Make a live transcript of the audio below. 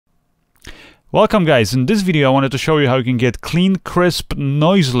Welcome guys, in this video I wanted to show you how you can get clean, crisp,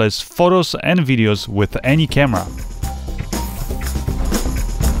 noiseless photos and videos with any camera.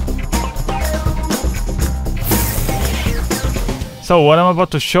 So what I'm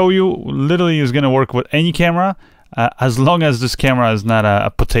about to show you literally is going to work with any camera, as long as this camera is not a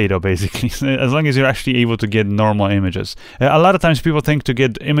potato, basically. As long as you're actually able to get normal images. A lot of times people think to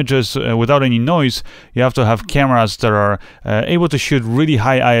get images without any noise, you have to have cameras that are able to shoot really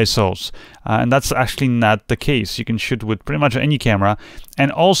high ISOs. And that's actually not the case. You can shoot with pretty much any camera.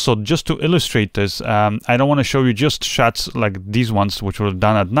 And also, just to illustrate this, I don't want to show you just shots like these ones, which were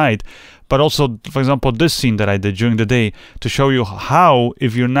done at night, but also, for example, this scene that I did during the day to show you how,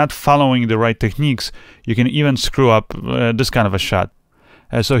 if you're not following the right techniques, you can even screw up this kind of a shot.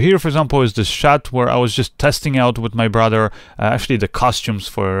 So here, for example, is this shot where I was just testing out with my brother, actually the costumes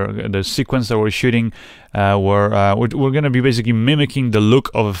for the sequence that we're shooting. We're going to be basically mimicking the look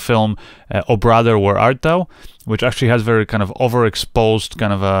of a film, O Brother, Where Art Thou? Which actually has very kind of overexposed,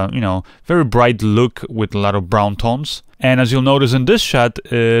 kind of a, very bright look with a lot of brown tones. And as you'll notice in this shot,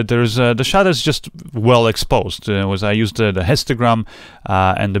 the shot is just well exposed. I used the histogram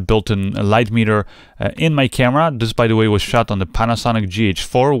and the built-in light meter in my camera. This, by the way, was shot on the Panasonic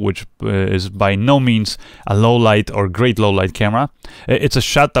GH4, which is by no means a low light or great low light camera. It's a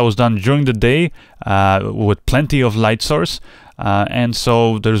shot that was done during the day with plenty of light source. And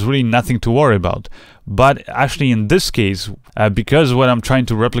so there's really nothing to worry about. But actually in this case, because what I'm trying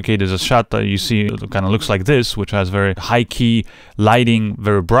to replicate is a shot that you see kind of looks like this, which has very high key lighting,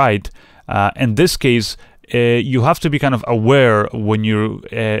 very bright. In this case, you have to be kind of aware when you're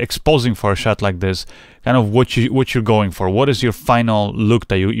exposing for a shot like this, kind of what you're going for. What is your final look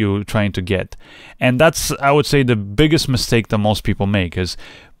that you're trying to get? And that's, I would say, the biggest mistake that most people make is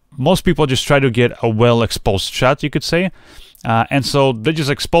most people just try to get a well exposed shot, you could say. And so they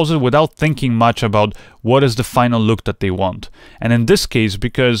just expose it without thinking much about what is the final look that they want. And in this case,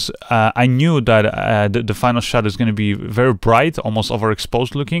 because I knew that the final shot is going to be very bright, almost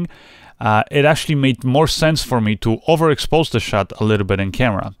overexposed looking, it actually made more sense for me to overexpose the shot a little bit in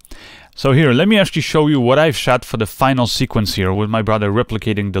camera. So here, let me actually show you what I've shot for the final sequence here with my brother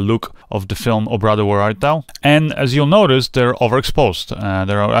replicating the look of the film O Brother, Where Art Thou? And as you'll notice, they're overexposed.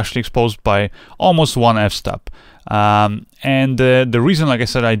 They're actually exposed by almost 1 f-stop. And the reason, like I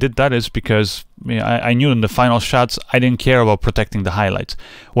said, I did that is because I knew in the final shots I didn't care about protecting the highlights.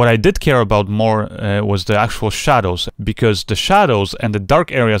 What I did care about more was the actual shadows, because the shadows and the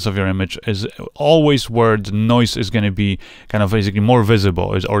dark areas of your image is always where the noise is going to be kind of basically more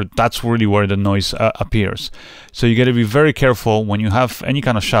visible, or that's really where the noise appears. So you got to be very careful when you have any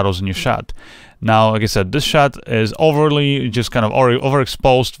kind of shadows in your shot. Now, like I said, this shot is overly just kind of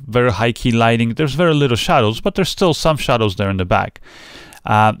overexposed, very high key lighting. There's very little shadows, but there's still some shadows there in the back.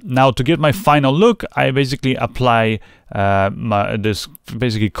 Now, to get my final look, I basically apply this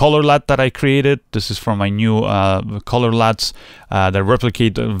basically color LUT that I created. This is from my new color LUTs that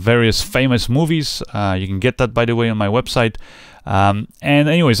replicate various famous movies. You can get that, by the way, on my website. And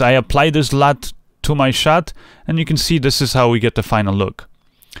anyways, I apply this LUT to my shot, and you can see this is how we get the final look.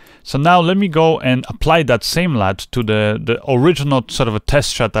 So now let me go and apply that same LUT to the original sort of a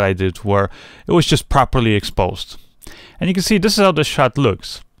test shot that I did where it was just properly exposed. And you can see this is how the shot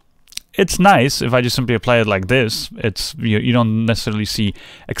looks. It's nice if I just simply apply it like this. You don't necessarily see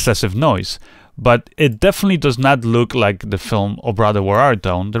excessive noise. But it definitely does not look like the film O Brother, Where Art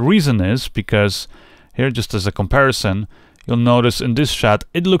Thou? The reason is because here, just as a comparison, you'll notice in this shot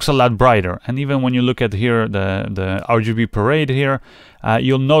it looks a lot brighter. And even when you look at here the RGB parade here,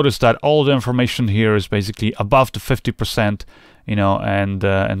 you'll notice that all the information here is basically above the 50%,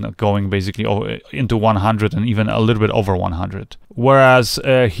 and going basically into 100 and even a little bit over 100. Whereas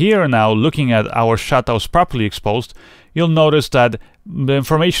here now, looking at our shot that was properly exposed, you'll notice that the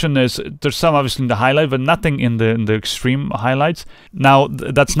information there's some obviously in the highlight, but nothing in the extreme highlights. Now,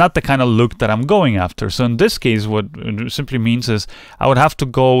 that's not the kind of look that I'm going after. So in this case, what it simply means is I would have to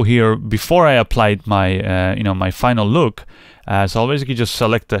go here before I applied my, my final look. So I'll basically just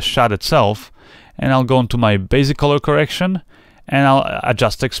select the shot itself, and I'll go into my basic color correction, and I'll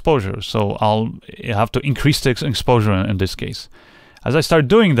adjust the exposure. So I'll have to increase the exposure in this case. As I start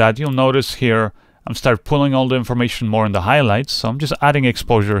doing that, you'll notice here I'm start pulling all the information more in the highlights. So I'm just adding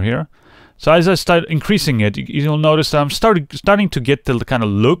exposure here. So as I start increasing it, you'll notice that I'm starting to get the kind of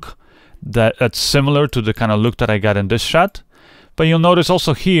look that's similar to the kind of look that I got in this shot. But you'll notice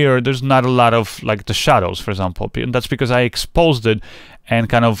also here, there's not a lot of like the shadows, for example. And that's because I exposed it and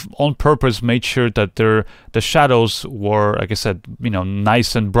kind of on purpose made sure that the shadows were, like I said, you know,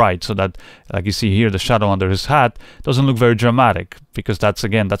 nice and bright, so that, like you see here, the shadow under his hat doesn't look very dramatic, because that's,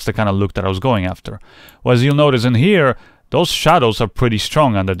 again, that's the kind of look that I was going after. Whereas you'll notice in here, those shadows are pretty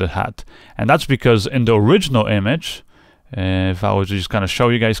strong under the hat. And that's because in the original image, if I was to just kind of show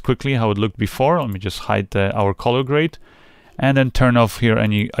you guys quickly how it looked before, let me just hide our color grade and then turn off here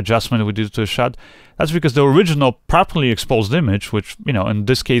any adjustment we did to the shot. That's because the original properly exposed image, which, you know, in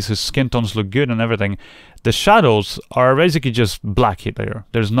this case his skin tones look good and everything, the shadows are basically just black here.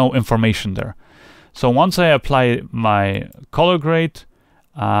 There's no information there. So once I apply my color grade,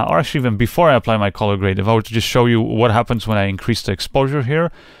 or actually even before I apply my color grade, if I were to just show you what happens when I increase the exposure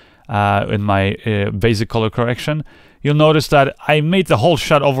here in my basic color correction, you'll notice that I made the whole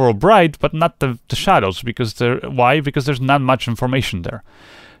shot overall bright, but not the shadows. Because why? Because there's not much information there.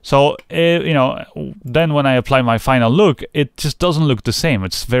 So, you know, then when I apply my final look, it just doesn't look the same.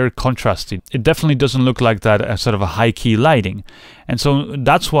 It's very contrasty. It definitely doesn't look like that sort of a high-key lighting. And so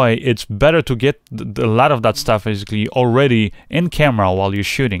that's why it's better to get a lot of that stuff basically already in camera while you're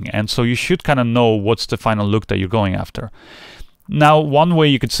shooting. And so you should kind of know what's the final look that you're going after. Now, one way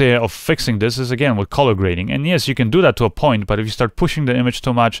you could say of fixing this is, again, with color grading. And yes, you can do that to a point, but if you start pushing the image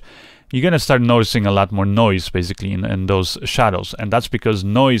too much, you're going to start noticing a lot more noise, basically, in those shadows. And that's because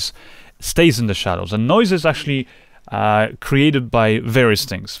noise stays in the shadows. And noise is actually created by various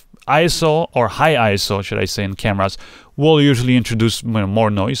things. ISO, or high ISO, should I say, in cameras, will usually introduce more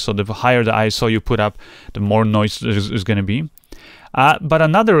noise. So the higher the ISO you put up, the more noise there is going to be. But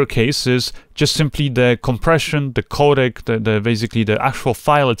another case is just simply the compression, the codec, basically the actual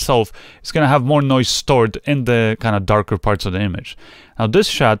file itself is going to have more noise stored in the kind of darker parts of the image. Now this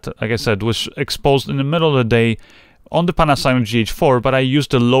shot, like I said, was exposed in the middle of the day on the Panasonic GH4, but I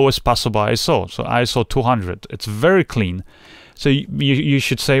used the lowest possible ISO, so ISO 200. It's very clean. So you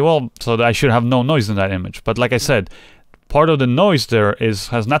should say, well, so that I should have no noise in that image. But like I said, part of the noise there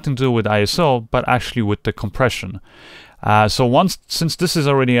has nothing to do with ISO, but actually with the compression. So since this is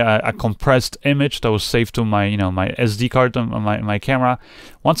already a compressed image that was saved to my, my SD card on my camera,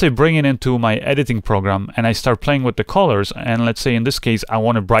 once I bring it into my editing program and I start playing with the colors, and let's say in this case I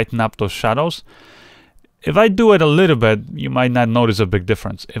want to brighten up those shadows, if I do it a little bit, you might not notice a big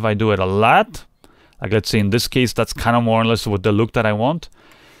difference. If I do it a lot, like let's say in this case, that's kind of more or less with the look that I want.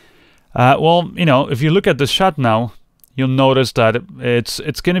 Well, if you look at this shot now, you'll notice that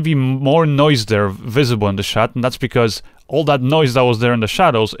it's going to be more noise there visible in the shot, and that's because all that noise that was there in the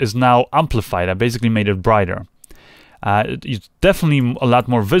shadows is now amplified. I basically made it brighter. It's definitely a lot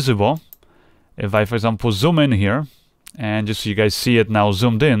more visible. If I, for example, zoom in here, and just so you guys see it now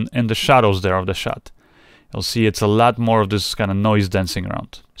zoomed in the shadows there of the shot, you'll see it's a lot more of this kind of noise dancing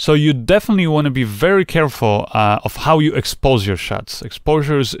around. So you definitely want to be very careful of how you expose your shots.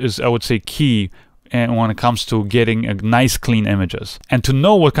 Exposure is, I would say, key and when it comes to getting nice clean images. And to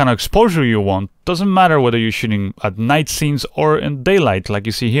know what kind of exposure you want, doesn't matter whether you're shooting at night scenes or in daylight, like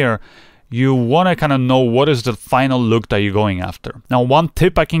you see here, you want to kind of know what is the final look that you're going after. Now, one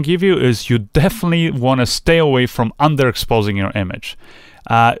tip I can give you is you definitely want to stay away from underexposing your image.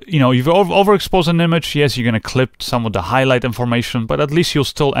 You've overexposed an image, yes, you're going to clip some of the highlight information, but at least you'll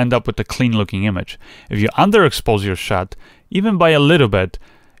still end up with a clean looking image. If you underexpose your shot, even by a little bit,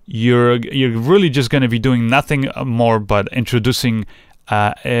 you're really just going to be doing nothing more but introducing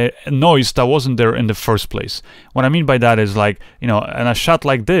a noise that wasn't there in the first place. What I mean by that is, like, in a shot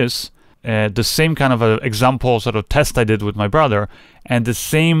like this, the same kind of example sort of test I did with my brother, and the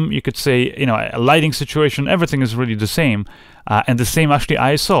same, you could say, a lighting situation, everything is really the same, and the same actually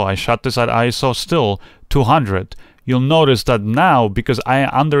ISO. I shot this at ISO still 200. You'll notice that now, because I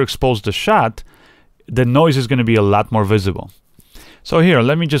underexposed the shot, the noise is going to be a lot more visible. So here,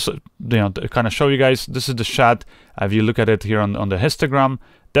 let me just kind of show you guys. This is the shot. If you look at it here on the histogram,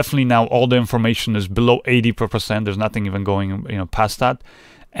 definitely now all the information is below 80%. There's nothing even going past that,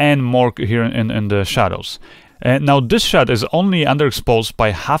 and more here in the shadows. Now this shot is only underexposed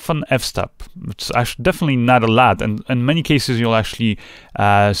by half an f-step. It's actually definitely not a lot, and in many cases you'll actually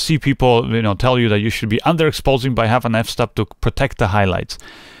see people tell you that you should be underexposing by half an f-step to protect the highlights.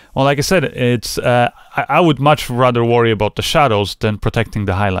 Well, like I said, it's I would much rather worry about the shadows than protecting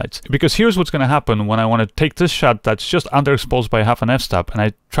the highlights. Because here's what's going to happen when I want to take this shot that's just underexposed by half an f-step and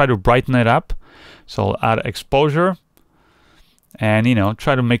I try to brighten it up. So I'll add exposure and,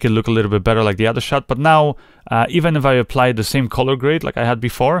 try to make it look a little bit better like the other shot. But now, even if I apply the same color grade like I had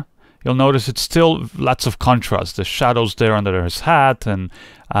before, you'll notice it's still lots of contrast. The shadows there under his hat and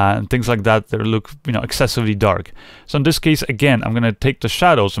things like that, they look, you know, excessively dark. So in this case, again, I'm going to take the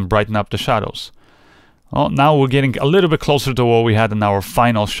shadows and brighten up the shadows. Well, now we're getting a little bit closer to what we had in our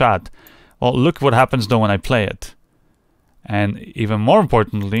final shot. Well, look what happens though when I play it. And even more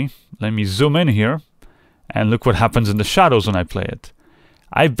importantly, let me zoom in here and look what happens in the shadows when I play it.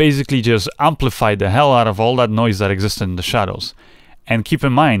 I basically just amplified the hell out of all that noise that existed in the shadows. And keep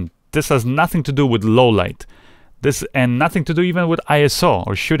in mind, this has nothing to do with low light. And nothing to do even with ISO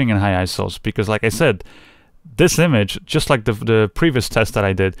or shooting in high ISOs, because like I said, this image, just like the previous test that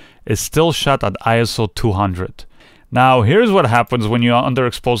I did, is still shot at ISO 200. Now here's what happens when you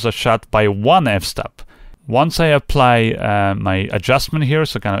underexpose a shot by 1 f-stop. Once I apply my adjustment here,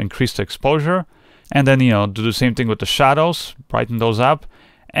 so kind of increase the exposure, and then, you know, do the same thing with the shadows, brighten those up,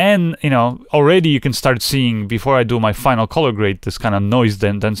 and, you know, already you can start seeing, before I do my final color grade, this kind of noise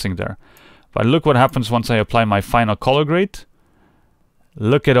dancing there. But look what happens once I apply my final color grade.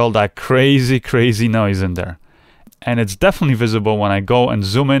 Look at all that crazy noise in there. And it's definitely visible when I go and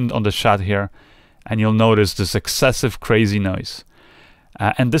zoom in on the shot here, and you'll notice this excessive crazy noise.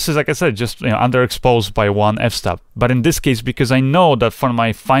 And this is, like I said, just, you know, underexposed by 1 f-stop. But in this case, because I know that for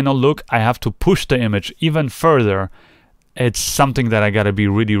my final look, I have to push the image even further, it's something that I gotta be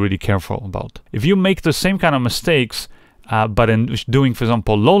really careful about. If you make the same kind of mistakes, but in doing, for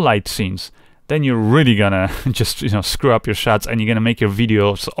example, low light scenes, then you're really gonna just, you know, screw up your shots, and you're gonna make your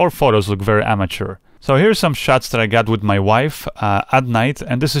videos or photos look very amateur. So here's some shots that I got with my wife at night,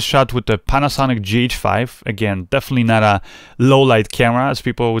 and this is shot with the Panasonic GH5. Again, definitely not a low light camera, as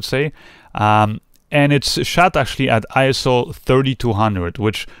people would say. And it's shot actually at ISO 3200,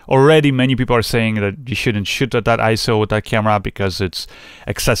 which already many people are saying that you shouldn't shoot at that ISO with that camera because it's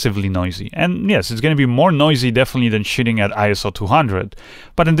excessively noisy. And yes, it's going to be more noisy definitely than shooting at ISO 200.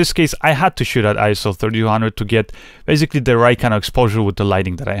 But in this case, I had to shoot at ISO 3200 to get basically the right kind of exposure with the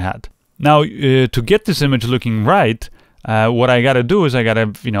lighting that I had. Now, to get this image looking right, what I gotta do is I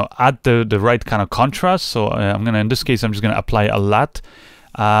gotta, you know, add the right kind of contrast. So I'm gonna, in this case, I'm just gonna apply a LUT,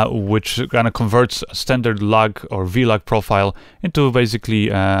 which kind of converts a standard log or vlog profile into basically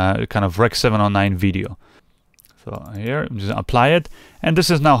kind of Rec 709 video. So here, I'm just gonna apply it, and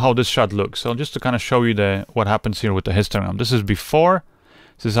this is now how this shot looks. So just to kind of show you what happens here with the histogram. This is before.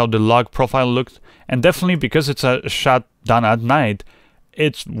 This is how the log profile looked, and definitely because it's a shot done at night,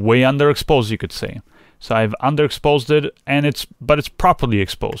 it's way underexposed, you could say. So I've underexposed it, and but it's properly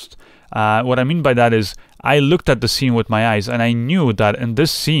exposed. What I mean by that is I looked at the scene with my eyes, and I knew that in this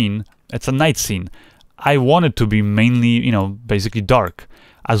scene, it's a night scene, I want it to be mainly, you know, basically dark.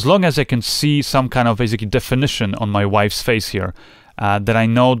 As long as I can see some kind of basically definition on my wife's face here, that I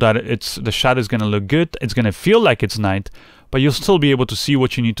know that the shot is going to look good, it's going to feel like it's night, but you'll still be able to see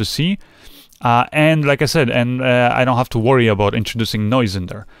what you need to see. And like I said, I don't have to worry about introducing noise in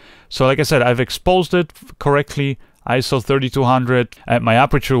there. So like I said, I've exposed it correctly, ISO 3200. My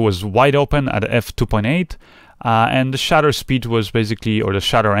aperture was wide open at f2.8, and the shutter speed was basically, or the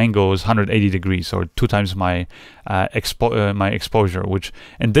shutter angle was 180 degrees, or 2 times my exposure, which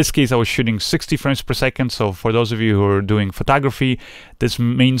in this case I was shooting 60 frames per second. So for those of you who are doing photography, this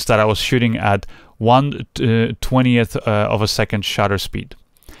means that I was shooting at 1/20th of a second shutter speed.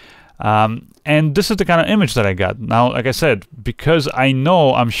 And this is the kind of image that I got. Now, like I said, because I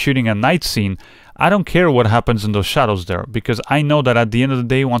know I'm shooting a night scene, I don't care what happens in those shadows there, because I know that at the end of the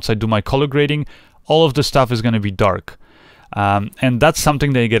day, once I do my color grading, all of the stuff is going to be dark. And that's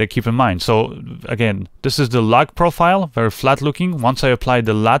something that you got to keep in mind. So again, this is the log profile, very flat looking. Once I apply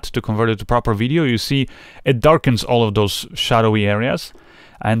the LUT to convert it to proper video, you see it darkens all of those shadowy areas.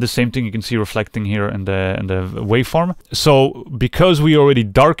 And the same thing you can see reflecting here in the waveform. So because we already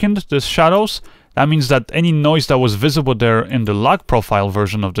darkened the shadows, that means that any noise that was visible there in the log profile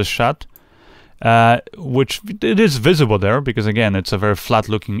version of this shot, which it is visible there because again it's a very flat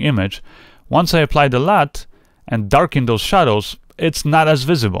looking image, once I apply the LUT and darken those shadows, it's not as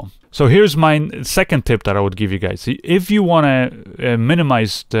visible. So here's my second tip that I would give you guys. If you want to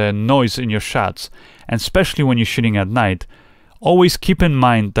minimize the noise in your shots, and especially when you're shooting at night, always keep in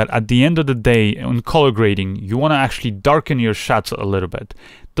mind that at the end of the day, in color grading, you want to actually darken your shots a little bit.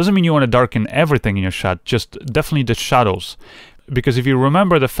 Doesn't mean you want to darken everything in your shot, just definitely the shadows. Because if you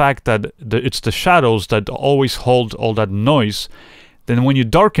remember the fact that it's the shadows that always hold all that noise, then when you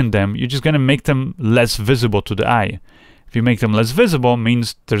darken them, you're just going to make them less visible to the eye. If you make them less visible,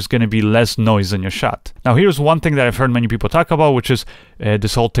 means there's going to be less noise in your shot. Now here's one thing that I've heard many people talk about, which is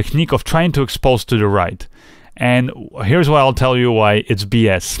this whole technique of trying to expose to the right. And here's why I'll tell you why it's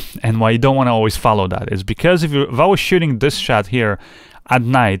BS and why you don't want to always follow that. Is because if I was shooting this shot here at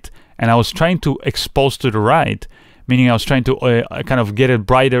night and I was trying to expose to the right, meaning I was trying to kind of get it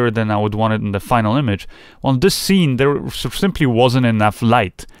brighter than I would want it in the final image. Well, in this scene, there simply wasn't enough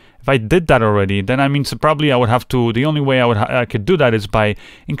light. If I did that already, then I mean, so probably I would have to, the only way I could do that is by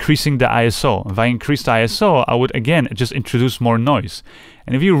increasing the ISO. If I increase the ISO, I would, again, just introduce more noise.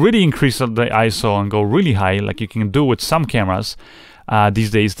 And if you really increase the ISO and go really high, like you can do with some cameras these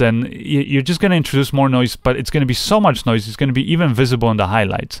days, then you're just going to introduce more noise, but it's going to be so much noise, it's going to be even visible in the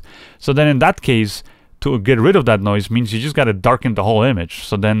highlights. So then in that case, to get rid of that noise means you just got to darken the whole image.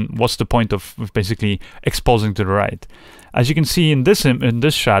 So then what's the point of basically exposing to the right? As you can see in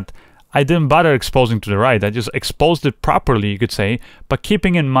this shot, I didn't bother exposing to the right. I just exposed it properly, you could say, but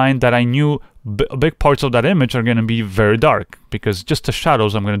keeping in mind that I knew big parts of that image are going to be very dark, because just the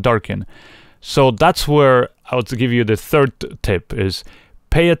shadows I'm going to darken. So that's where I would give you the third tip, is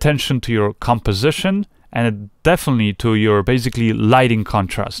pay attention to your composition and definitely to your basically lighting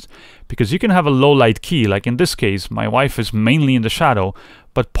contrast, because you can have a low light key. Like in this case, my wife is mainly in the shadow,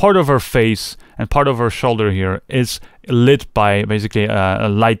 but part of her face and part of her shoulder here is lit by basically a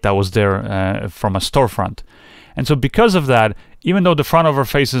light that was there from a storefront. And so because of that, even though the front of her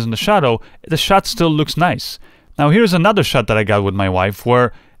face is in the shadow, the shot still looks nice. Now here's another shot that I got with my wife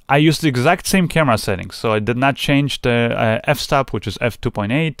where I used the exact same camera settings. So I did not change the f-stop, which is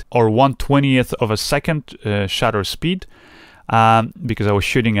f2.8 or 1/20th of a second shutter speed, because I was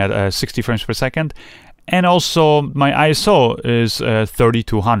shooting at 60 frames per second. And also my ISO is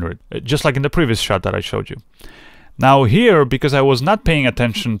 3200, just like in the previous shot that I showed you. Now here, because I was not paying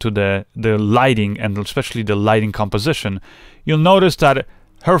attention to the lighting and especially the lighting composition, you'll notice that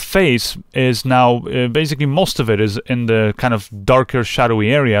her face is now, basically most of it is in the kind of darker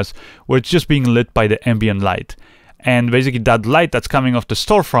shadowy areas where it's just being lit by the ambient light. And basically that light that's coming off the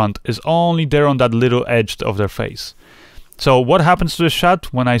storefront is only there on that little edge of their face. So what happens to the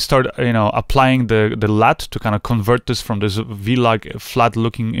shot when I start, applying the LUT to kind of convert this from this vlog flat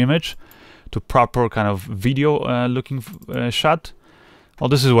looking image to proper kind of video looking shot? Well,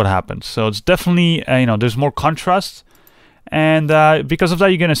 this is what happens. So it's definitely, there's more contrast. And because of that,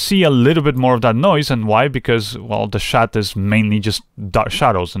 you're going to see a little bit more of that noise. And why? Because, well, the shot is mainly just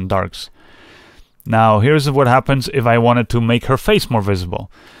shadows and darks. Now, here's what happens if I wanted to make her face more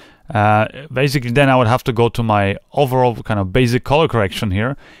visible. Basically, then I would have to go to my overall kind of basic color correction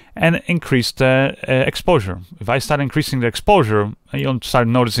here and increase the exposure. If I start increasing the exposure, you'll start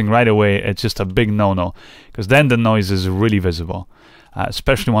noticing right away it's just a big no-no, because then the noise is really visible,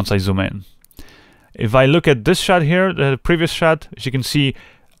 especially once I zoom in. If I look at this shot here, the previous shot, as you can see,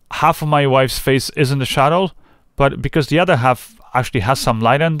 half of my wife's face is in the shadow, but because the other half actually has some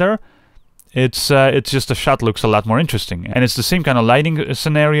light in there, it's just the shot looks a lot more interesting. And it's the same kind of lighting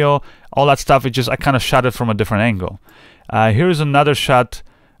scenario, all that stuff. It just, I kind of shot it from a different angle. Here's another shot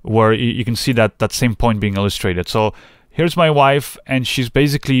where you can see that same point being illustrated. So here's my wife, and she's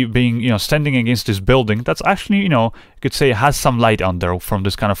basically being, standing against this building that's actually, you could say has some light on there from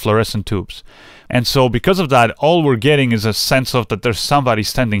this kind of fluorescent tubes. And so because of that, all we're getting is a sense of that there's somebody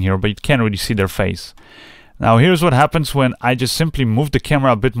standing here, but you can't really see their face. Now here's what happens when I just simply move the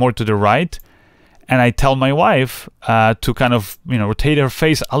camera a bit more to the right, and I tell my wife to kind of, rotate her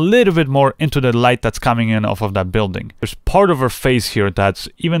face a little bit more into the light that's coming in off of that building. There's part of her face here that's,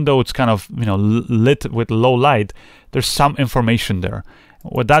 even though it's kind of, lit with low light, there's some information there.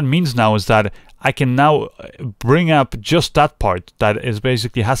 What that means now is that I can now bring up just that part that is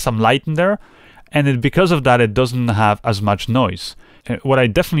basically has some light in there, and because of that, it doesn't have as much noise. What I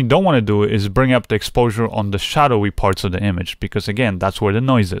definitely don't want to do is bring up the exposure on the shadowy parts of the image, because again, that's where the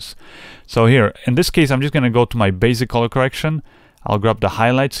noise is. So here, in this case, I'm just going to go to my basic color correction. I'll grab the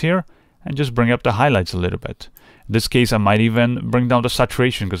highlights here and just bring up the highlights a little bit. In this case, I might even bring down the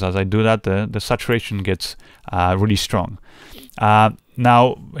saturation, because as I do that, the saturation gets really strong.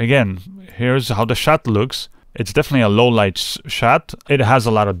 Now, again, here's how the shot looks. It's definitely a low light shot. It has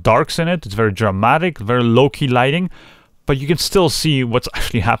a lot of darks in it. It's very dramatic, very low-key lighting, but you can still see what's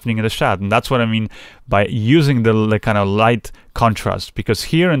actually happening in the shot. And that's what I mean by using the kind of light contrast, because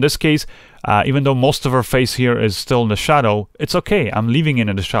here in this case, even though most of her face here is still in the shadow, it's okay. I'm leaving it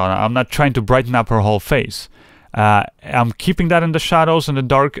in the shadow. I'm not trying to brighten up her whole face. I'm keeping that in the shadows and the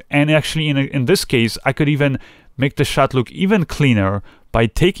dark, and actually in this case, I could even make the shot look even cleaner by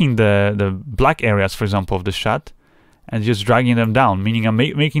taking the black areas, for example, of the shot and just dragging them down, meaning I'm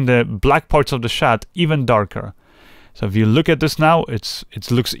making the black parts of the shot even darker. So if you look at this now, it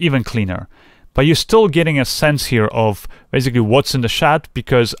looks even cleaner. But you're still getting a sense here of basically what's in the shot,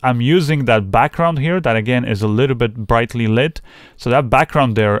 because I'm using that background here that again is a little bit brightly lit. So that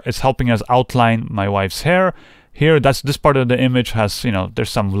background there is helping us outline my wife's hair, here, this part of the image has, there's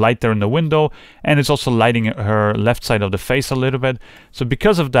some light there in the window, and it's also lighting her left side of the face a little bit. So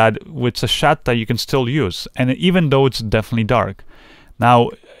because of that, it's a shot that you can still use, and even though it's definitely dark.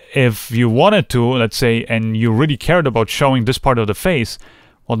 Now, if you wanted to, let's say, and you really cared about showing this part of the face,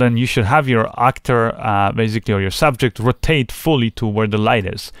 well, then you should have your actor, basically, or your subject, rotate fully to where the light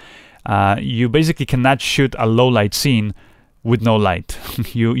is. You basically cannot shoot a low light scene with no light.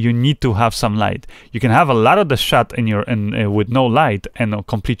 you need to have some light. You can have a lot of the shot with no light and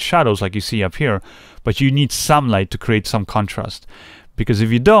complete shadows like you see up here, but you need some light to create some contrast. Because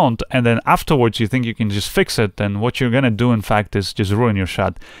if you don't, and then afterwards you think you can just fix it, then what you're gonna do, in fact, is just ruin your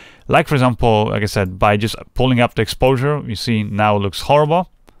shot. Like, for example, like I said, by just pulling up the exposure, you see now it looks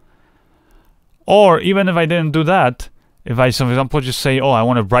horrible. Or even if I didn't do that, if I, for example, just say, oh, I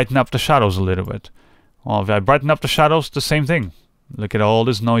want to brighten up the shadows a little bit. Well, if I brighten up the shadows, the same thing. Look at all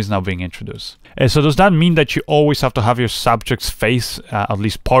this noise now being introduced. So does that mean that you always have to have your subject's face, at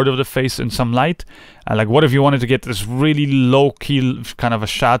least part of the face, in some light? Like, what if you wanted to get this really low-key kind of a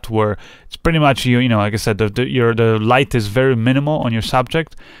shot where it's pretty much, like I said, the light is very minimal on your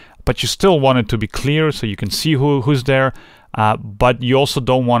subject, but you still want it to be clear so you can see who's there, but you also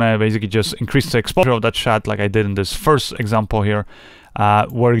don't want to basically just increase the exposure of that shot like I did in this first example here,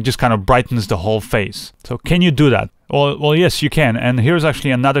 where it just kind of brightens the whole face. So can you do that? Well, yes, you can. And here's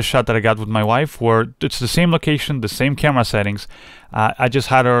actually another shot that I got with my wife where it's the same location, the same camera settings. I just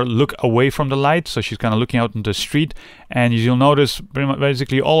had her look away from the light, so she's kind of looking out into the street, and you'll notice pretty much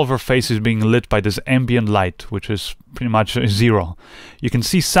basically all of her face is being lit by this ambient light, which is pretty much zero. You can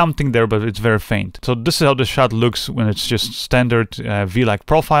see something there, but it's very faint. So this is how the shot looks when it's just standard V-like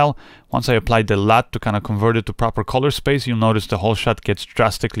profile. Once I applied the LUT to kind of convert it to proper color space, you'll notice the whole shot gets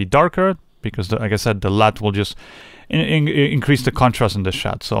drastically darker, because like I said, the LUT will just increase the contrast in the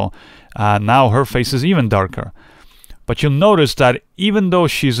shot. So now her face is even darker. But you'll notice that even though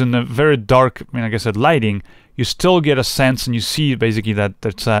she's in a very dark, like I said, lighting, you still get a sense, and you see basically that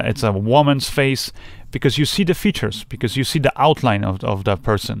it's a woman's face, because you see the features, because you see the outline of that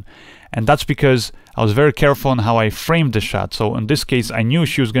person. And that's because I was very careful on how I framed the shot. So in this case, I knew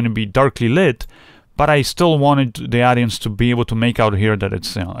she was going to be darkly lit, but I still wanted the audience to be able to make out here that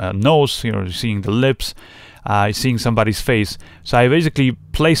it's a nose, you're seeing the lips, seeing somebody's face. So I basically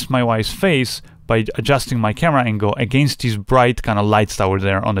placed my wife's face by adjusting my camera angle against these bright kind of lights that were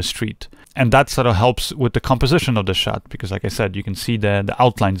there on the street. And that sort of helps with the composition of the shot, because like I said, you can see the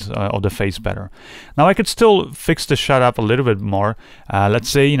outlines of the face better. Now I could still fix the shot up a little bit more. Let's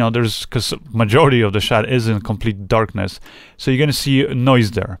say, because majority of the shot is in complete darkness, so you're going to see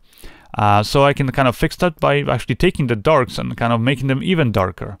noise there. So I can kind of fix that by actually taking the darks and kind of making them even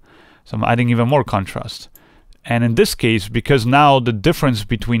darker. So I'm adding even more contrast. And in this case, because now the difference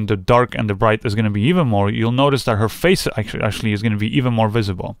between the dark and the bright is going to be even more, you'll notice that her face actually is going to be even more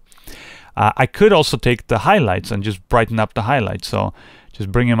visible. I could also take the highlights and just brighten up the highlights. So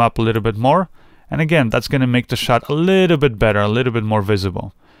just bring them up a little bit more. And again, that's going to make the shot a little bit better, a little bit more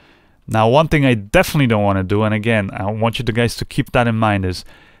visible. Now, one thing I definitely don't want to do, and again, I want you guys to keep that in mind, is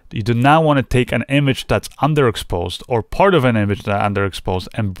you do not want to take an image that's underexposed or part of an image that's underexposed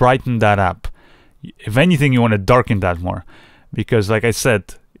and brighten that up. If anything, you want to darken that more, because like I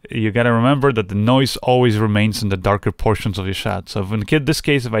said, you got to remember that the noise always remains in the darker portions of your shot. So if in this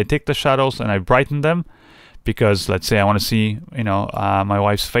case, if I take the shadows and I brighten them, because let's say I want to see, my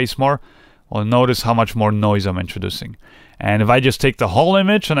wife's face more, well, notice how much more noise I'm introducing. And if I just take the whole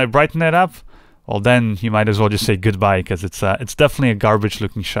image and I brighten it up, well, then you might as well just say goodbye, because it's definitely a garbage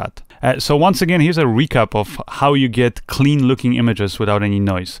looking shot. So once again, here's a recap of how you get clean looking images without any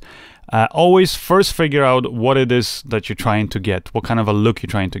noise. Always first figure out what it is that you're trying to get, what kind of a look you're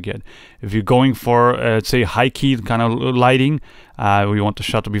trying to get. If you're going for, say, high key kind of lighting, where you want the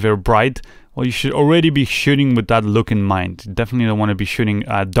shot to be very bright, well, you should already be shooting with that look in mind. You definitely don't want to be shooting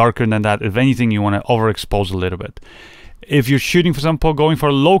darker than that. If anything, you want to overexpose a little bit. If you're shooting, for example, going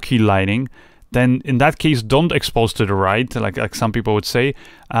for low key lighting, then in that case, don't expose to the right, like some people would say.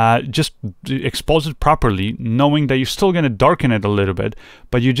 Just expose it properly, knowing that you're still going to darken it a little bit,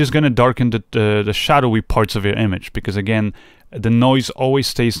 but you're just going to darken the shadowy parts of your image, because again, the noise always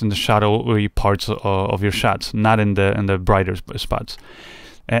stays in the shadowy parts of your shots, not in the brighter spots.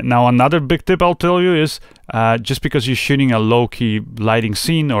 Now, another big tip I'll tell you is just because you're shooting a low-key lighting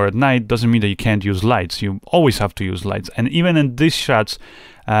scene or at night doesn't mean that you can't use lights. You always have to use lights. And even in these shots,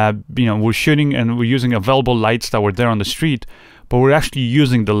 we're shooting and we're using available lights that were there on the street, but we're actually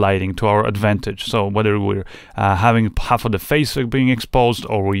using the lighting to our advantage. So whether we're having half of the face being exposed,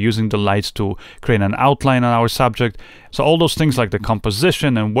 or we're using the lights to create an outline on our subject. So all those things like the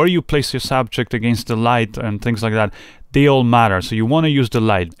composition and where you place your subject against the light and things like that, they all matter. So you want to use the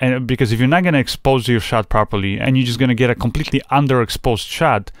light, and because if you're not going to expose your shot properly and you're just going to get a completely underexposed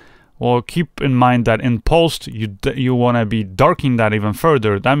shot, well, keep in mind that in post you want to be darkening that even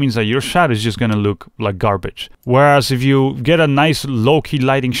further. That means that your shot is just going to look like garbage. Whereas if you get a nice low-key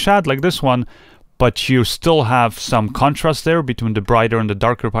lighting shot like this one, but you still have some contrast there between the brighter and the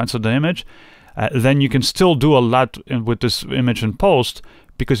darker parts of the image, then you can still do a lot with this image in post,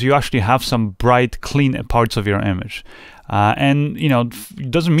 because you actually have some bright, clean parts of your image. And you know, it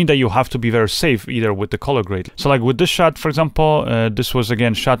doesn't mean that you have to be very safe either with the color grade. So like with this shot, for example, this was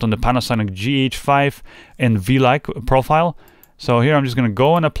again shot on the Panasonic GH5 in V-like profile. So here I'm just gonna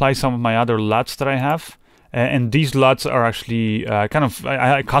go and apply some of my other LUTs that I have. And these LUTs are actually I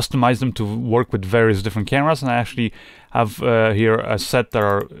customized them to work with various different cameras, and I actually have here a set that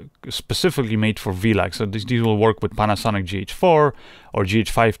are specifically made for V-Lag. So these will work with Panasonic GH4 or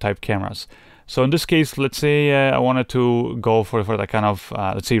GH5 type cameras. So in this case, let's say I wanted to go for that kind of,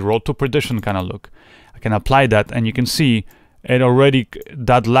 let's say, road to perdition kind of look. I can apply that, and you can see it already,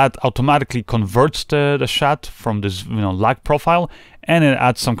 that LUT automatically converts the shot from this lag profile, and it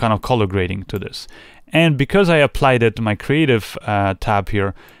adds some kind of color grading to this. And because I applied it to my creative tab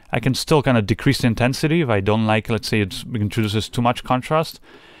here, I can still kind of decrease the intensity if I don't like, let's say it introduces too much contrast.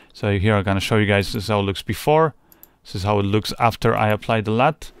 So here I'm going to show you guys, this is how it looks before. This is how it looks after I apply the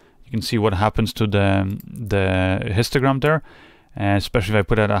LUT. You can see what happens to the histogram there, and especially if I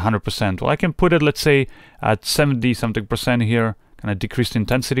put it at 100%. Well, I can put it, let's say, at 70-something% here, kind of decrease the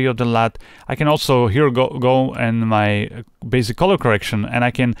intensity of the LUT. I can also here go and my basic color correction, and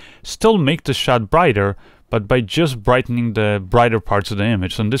I can still make the shot brighter, but by just brightening the brighter parts of the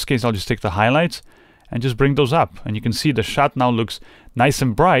image. So in this case, I'll just take the highlights and just bring those up. And you can see the shot now looks nice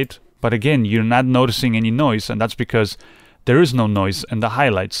and bright, but again, you're not noticing any noise, and that's because there is no noise in the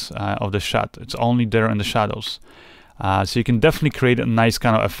highlights of the shot. It's only there in the shadows. So you can definitely create a nice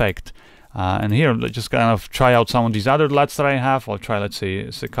kind of effect. And here, let's just kind of try out some of these other LUTs that I have. I'll try, let's say,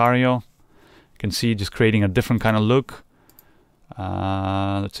 Sicario. You can see just creating a different kind of look.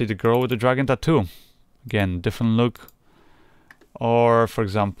 Let's say the girl with the dragon tattoo. Again, different look. Or, for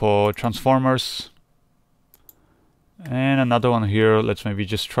example, Transformers. And another one here, let's maybe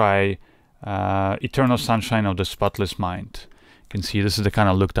just try Eternal Sunshine of the Spotless Mind. You can see this is the kind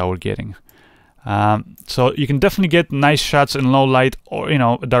of look that we're getting. So you can definitely get nice shots in low light, or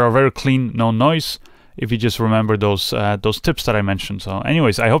that are very clean, no noise, if you just remember those tips that I mentioned. So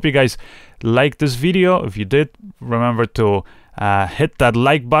anyways, I hope you guys liked this video. If you did, remember to hit that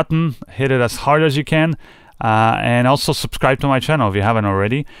like button, hit it as hard as you can, and also subscribe to my channel if you haven't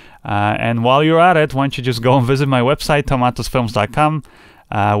already. And while you're at it, why don't you just go and visit my website, tomatosfilms.com,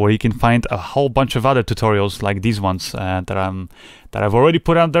 where you can find a whole bunch of other tutorials like these ones that I've already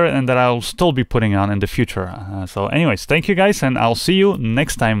put out there, and that I'll still be putting on in the future. So anyways, thank you guys, and I'll see you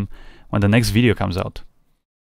next time when the next video comes out.